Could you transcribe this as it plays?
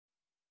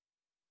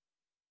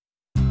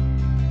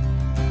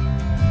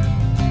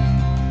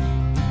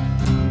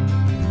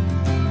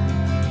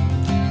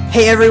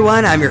Hey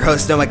everyone, I'm your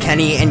host Noah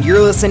Kenny, and you're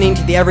listening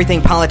to the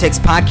Everything Politics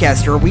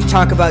podcast, where we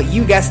talk about,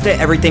 you guessed it,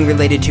 everything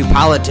related to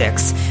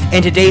politics.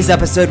 In today's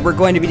episode, we're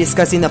going to be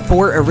discussing the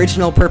 4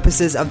 original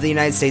purposes of the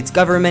United States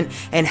government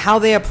and how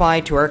they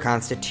apply to our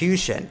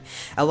Constitution.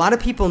 A lot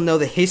of people know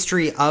the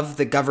history of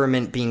the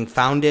government being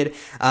founded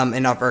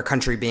and of our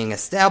country being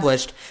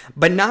established,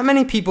 but not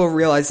many people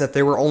realize that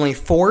there were only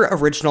 4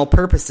 original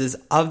purposes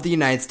of the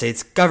United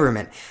States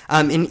government.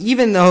 And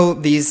even though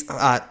these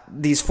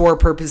 4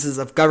 purposes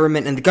of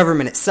government and the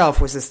government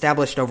itself was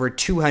established over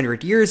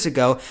 200 years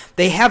ago,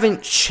 they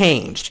haven't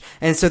changed.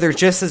 And so they're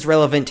just as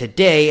relevant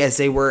today as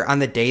they were on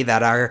the day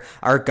that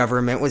our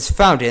government was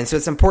founded. And so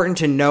it's important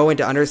to know and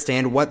to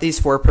understand what these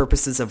 4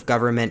 purposes of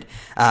government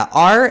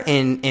are,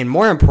 and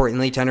more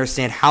importantly, to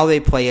understand how they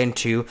play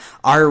into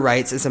our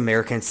rights as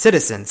American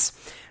citizens.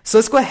 So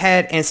let's go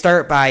ahead and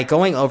start by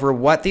going over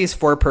what these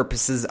 4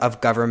 purposes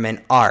of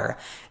government are.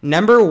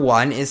 Number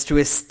 1 is to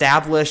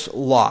establish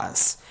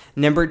laws.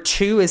 Number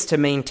 2 is to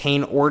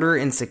maintain order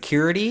and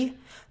security.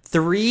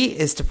 3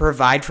 is to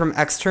provide from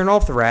external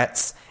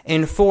threats.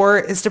 And 4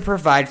 is to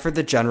provide for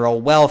the general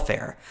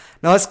welfare.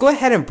 Now let's go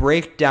ahead and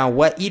break down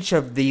what each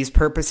of these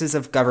purposes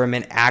of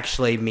government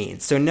actually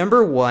means. So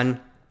number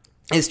 1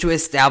 is to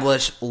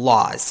establish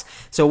laws.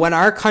 So when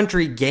our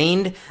country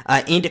gained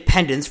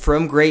independence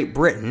from Great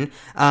Britain,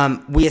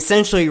 we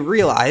essentially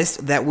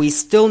realized that we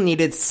still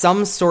needed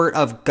some sort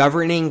of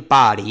governing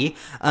body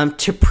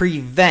to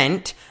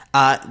prevent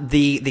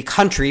the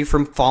country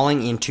from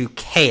falling into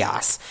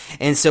chaos.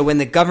 And so when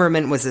the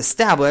government was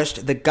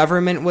established, the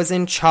government was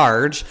in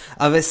charge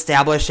of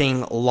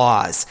establishing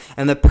laws.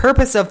 And the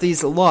purpose of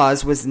these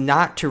laws was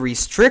not to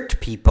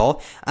restrict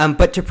people,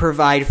 but to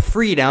provide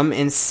freedom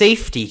and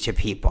safety to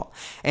people.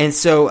 And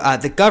so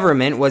the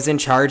government was in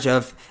charge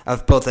of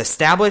both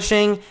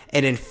establishing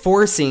and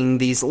enforcing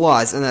these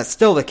laws, and that's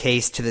still the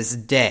case to this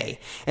day.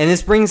 And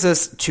this brings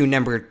us to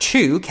number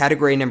 2,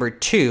 category number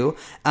 2,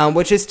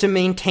 which is to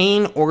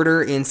maintain order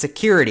and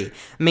security.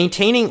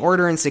 Maintaining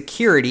order and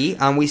security,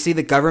 we see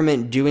the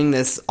government doing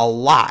this a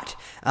lot.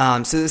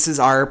 So this is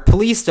our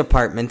police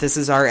department, this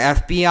is our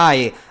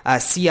FBI,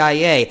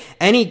 CIA,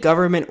 any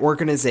government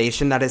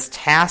organization that is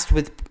tasked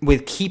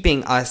with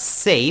keeping us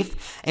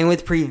safe and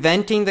with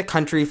preventing the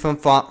country from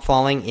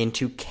falling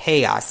into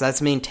chaos.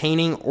 That's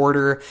maintaining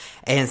order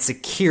and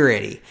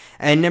security.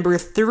 And number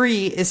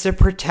 3 is to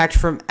protect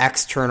from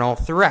external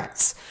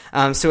threats.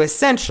 So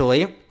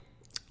essentially,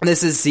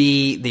 this is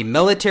the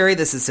military,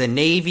 this is the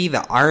Navy,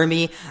 the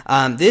Army.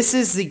 This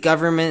is the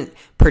government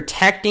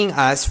protecting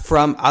us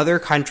from other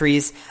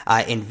countries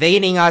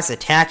invading us,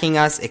 attacking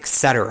us,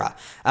 etc.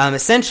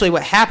 Essentially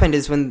what happened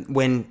is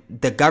when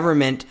the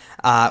government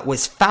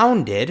was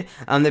founded,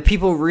 the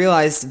people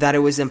realized that it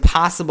was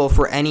impossible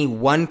for any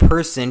one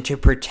person to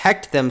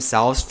protect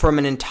themselves from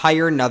an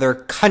entire another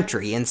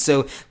country. And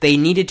so they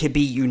needed to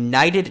be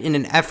united in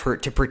an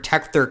effort to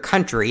protect their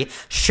country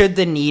should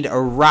the need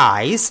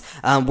arise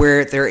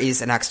where there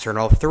is an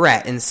external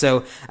threat. And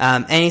so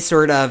any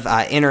sort of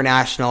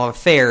international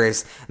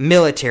affairs,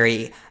 military,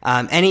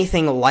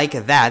 anything like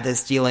that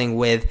that's dealing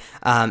with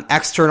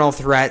external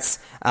threats,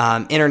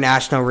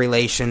 international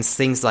relations,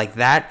 things like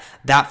that,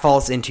 that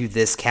falls into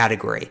this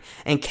category.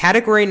 And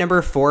category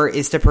number 4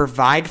 is to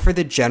provide for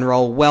the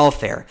general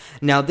welfare.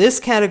 Now, this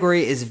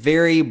category is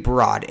very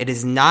broad. It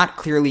is not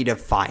clearly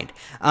defined.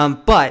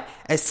 But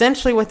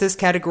essentially what this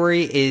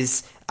category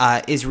is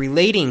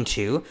relating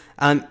to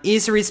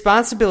is the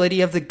responsibility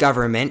of the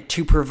government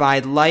to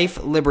provide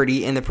life,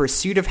 liberty, and the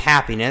pursuit of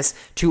happiness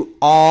to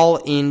all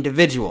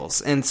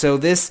individuals. And so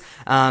this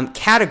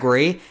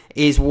category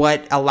is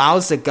what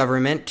allows the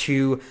government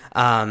to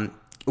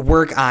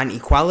work on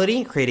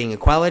equality, creating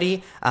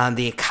equality,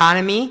 the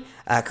economy,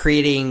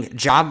 creating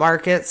job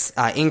markets,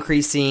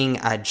 increasing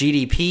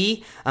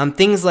GDP,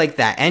 things like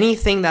that.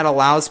 Anything that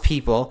allows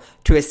people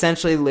to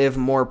essentially live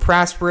more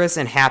prosperous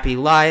and happy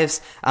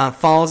lives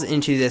falls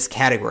into this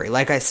category.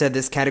 Like I said,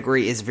 this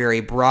category is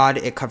very broad.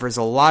 It covers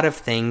a lot of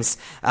things,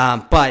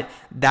 but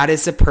that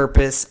is the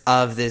purpose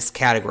of this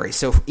category.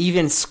 So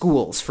even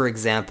schools, for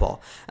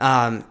example,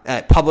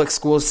 public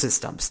school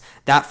systems,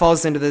 that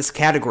falls into this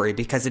category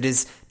because it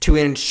is to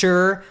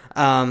ensure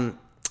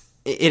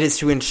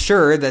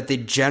that the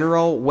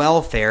general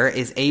welfare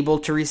is able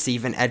to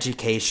receive an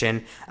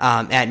education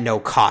at no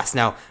cost.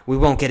 Now, we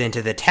won't get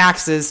into the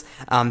taxes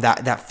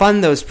that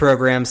fund those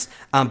programs,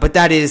 but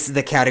that is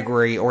the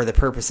category or the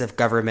purpose of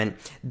government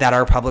that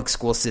our public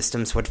school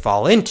systems would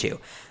fall into.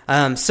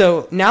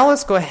 So now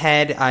let's go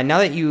ahead, now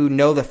that you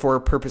know the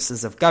 4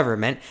 purposes of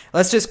government,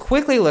 let's just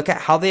quickly look at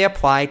how they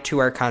apply to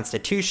our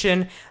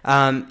Constitution,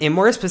 and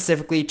more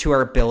specifically to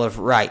our Bill of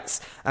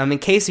Rights. In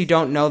case you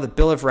don't know, the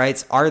Bill of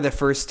Rights are the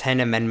first 10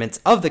 amendments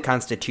of the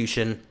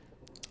Constitution.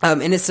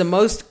 And it's the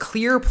most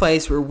clear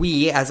place where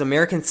we, as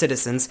American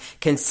citizens,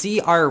 can see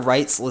our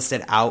rights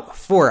listed out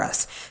for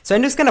us. So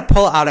I'm just going to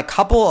pull out a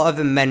couple of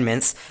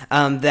amendments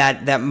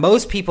that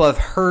most people have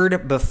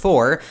heard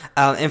before.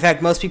 In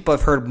fact, most people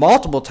have heard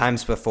multiple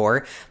times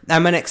before.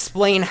 I'm going to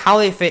explain how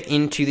they fit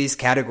into these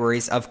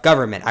categories of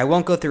government. I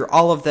won't go through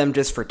all of them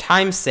just for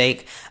time's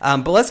sake,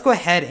 but let's go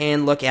ahead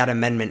and look at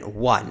Amendment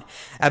 1.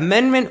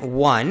 Amendment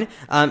 1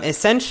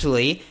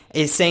 essentially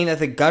is saying that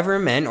the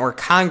government or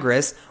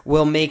Congress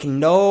will make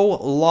no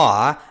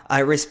law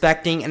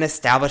respecting an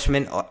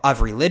establishment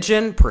of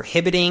religion,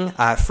 prohibiting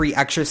free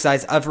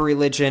exercise of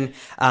religion,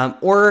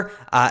 or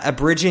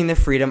abridging the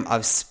freedom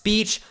of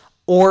speech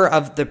or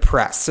of the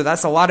press. So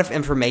that's a lot of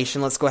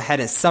information. Let's go ahead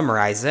and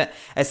summarize it.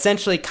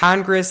 Essentially,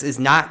 Congress is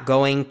not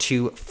going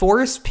to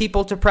force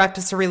people to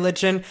practice a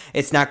religion.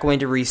 It's not going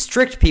to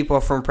restrict people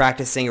from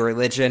practicing a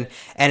religion,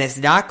 and it's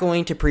not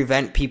going to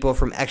prevent people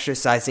from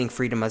exercising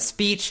freedom of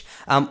speech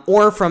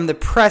or from the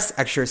press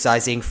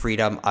exercising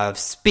freedom of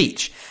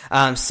speech.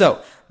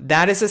 So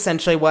that is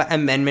essentially what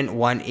Amendment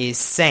 1 is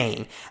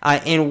saying.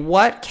 In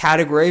what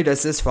category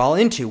does this fall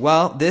into?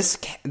 Well, this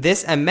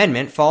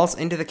amendment falls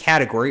into the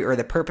category or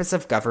the purpose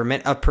of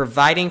government of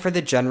providing for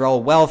the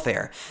general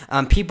welfare.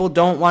 People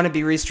don't want to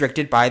be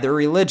restricted by their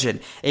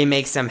religion. It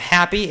makes them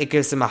happy. It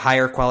gives them a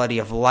higher quality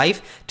of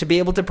life to be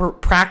able to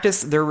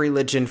practice their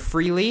religion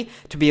freely,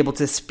 to be able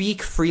to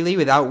speak freely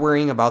without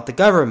worrying about the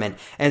government.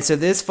 And so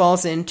this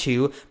falls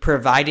into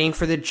providing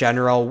for the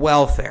general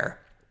welfare.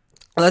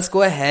 Let's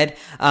go ahead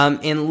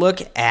and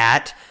look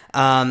at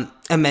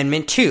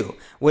Amendment 2,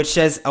 which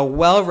says a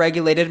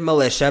well-regulated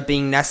militia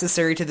being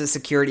necessary to the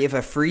security of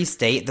a free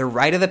state, the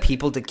right of the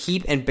people to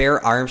keep and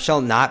bear arms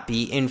shall not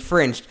be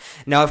infringed.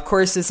 Now, of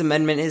course, this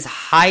amendment is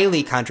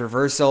highly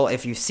controversial.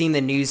 If you've seen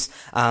the news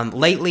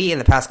lately in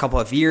the past couple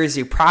of years,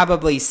 you've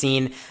probably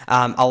seen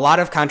a lot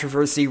of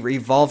controversy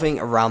revolving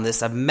around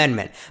this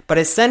amendment. But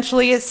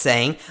essentially it's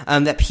saying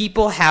that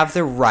people have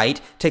the right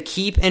to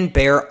keep and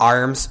bear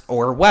arms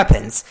or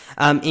weapons.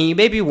 And you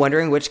may be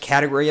wondering which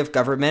category of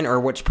government or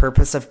which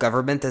purpose of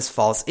government this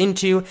falls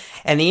into,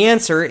 and the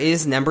answer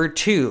is number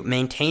 2,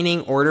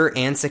 maintaining order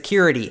and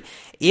security.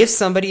 If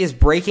somebody is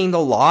breaking the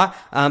law,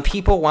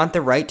 people want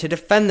the right to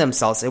defend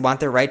themselves. They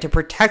want the right to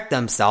protect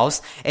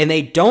themselves, and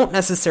they don't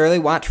necessarily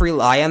want to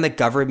rely on the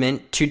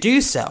government to do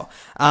so.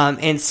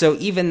 And so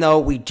even though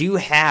we do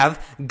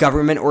have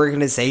government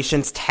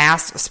organizations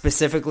tasked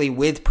specifically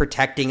with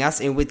protecting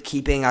us and with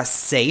keeping us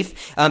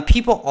safe,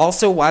 people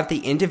also want the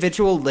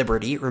individual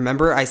liberty.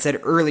 Remember, I said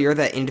earlier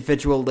that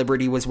individual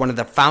liberty was one of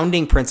the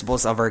founding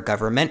principles of our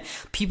government.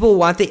 People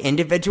want the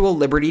individual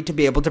liberty to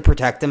be able to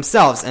protect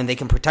themselves, and they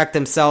can protect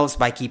themselves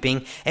by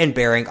keeping and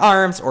bearing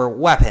arms or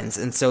weapons.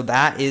 And so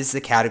that is the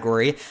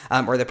category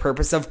or the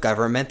purpose of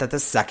government that the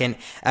Second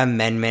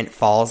Amendment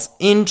falls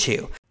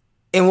into.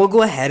 And we'll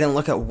go ahead and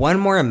look at one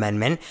more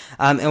amendment,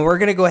 and we're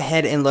going to go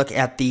ahead and look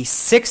at the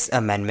Sixth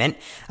Amendment.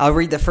 I'll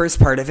read the first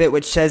part of it,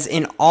 which says,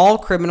 in all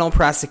criminal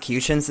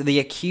prosecutions, the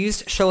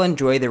accused shall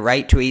enjoy the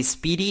right to a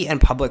speedy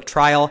and public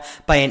trial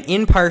by an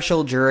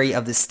impartial jury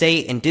of the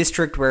state and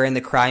district wherein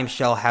the crime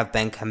shall have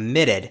been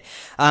committed.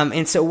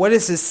 And so what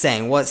is this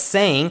saying? Well, it's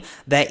saying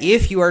that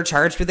if you are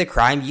charged with a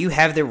crime, you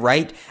have the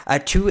right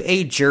to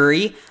a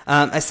jury,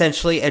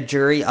 essentially a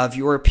jury of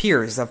your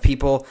peers, of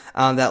people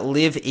that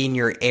live in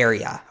your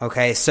area,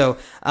 okay? So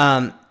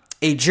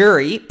a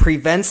jury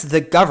prevents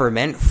the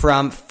government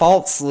from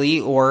falsely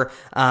or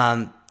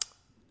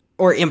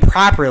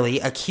improperly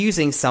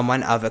accusing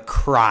someone of a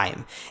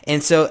crime.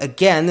 And so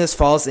again, this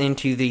falls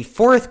into the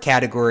fourth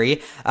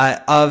category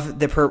of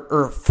the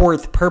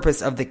fourth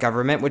purpose of the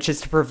government, which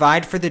is to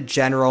provide for the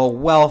general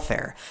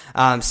welfare.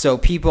 So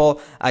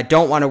people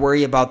don't want to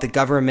worry about the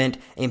government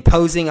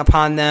imposing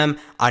upon them,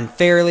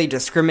 unfairly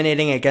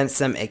discriminating against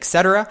them,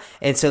 etc.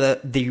 And so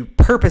the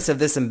purpose of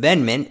this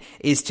amendment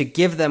is to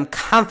give them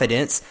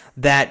confidence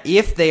that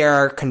if they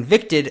are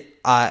convicted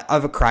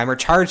of a crime, or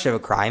charged of a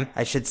crime,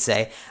 I should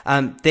say,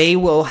 they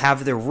will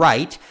have the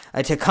right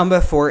to come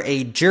before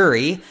a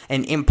jury,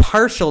 an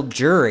impartial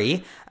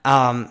jury,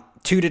 to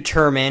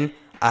determine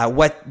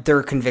what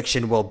their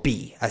conviction will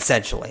be,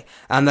 essentially.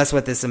 That's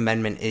what this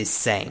amendment is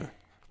saying.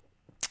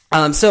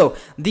 So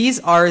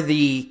these are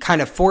the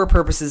kind of four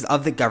purposes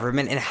of the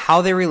government and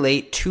how they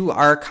relate to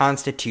our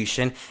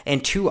Constitution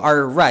and to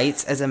our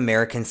rights as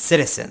American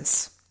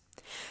citizens.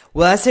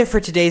 Well, that's it for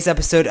today's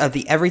episode of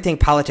the Everything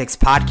Politics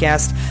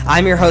podcast.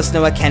 I'm your host,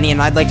 Noah Kenny, and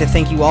I'd like to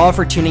thank you all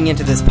for tuning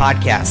into this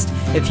podcast.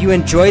 If you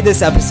enjoyed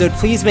this episode,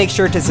 please make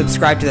sure to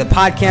subscribe to the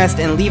podcast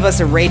and leave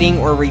us a rating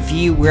or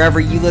review wherever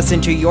you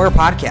listen to your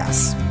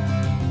podcasts.